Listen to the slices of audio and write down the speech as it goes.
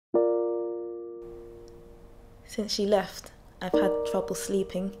Since she left, I've had trouble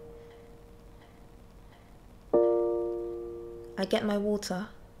sleeping. I get my water,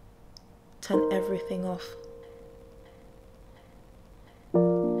 turn everything off.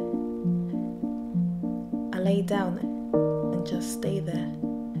 I lay down and just stay there,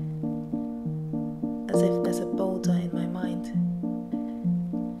 as if there's a boulder in my mind,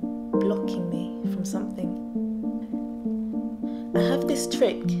 blocking me from something. I have this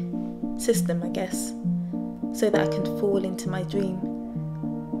system, I guess, so that I can fall into my dream.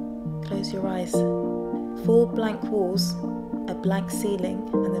 Close your eyes. 4 blank walls, a blank ceiling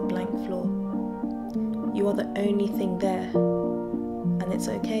and a blank floor. You are the only thing there, and it's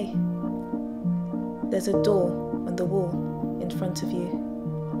okay. There's a door on the wall in front of you.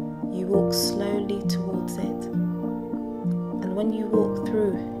 You walk slowly towards it, and when you walk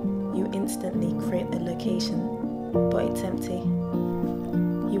through, you instantly create a location, but it's empty.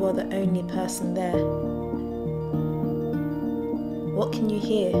 You are the only person there. What can you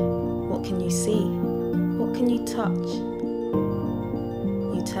hear? What can you see? What can you touch?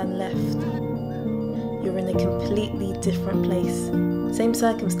 You turn left. You're in a completely different place. Same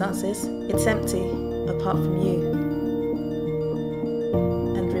circumstances, it's empty, apart from you.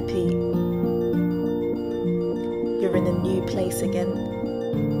 And repeat. You're in a new place again.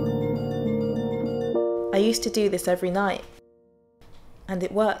 I used to do this every night, and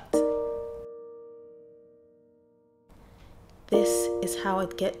it worked. This is how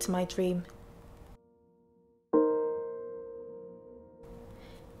I'd get to my dream.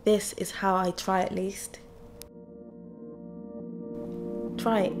 This is how I try at least.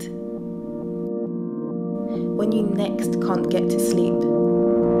 Try it. When you next can't get to sleep,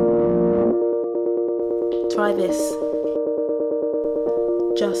 try this.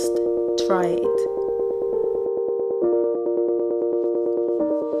 Just try it.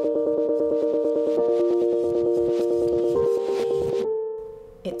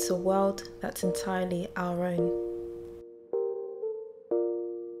 It's a world that's entirely our own.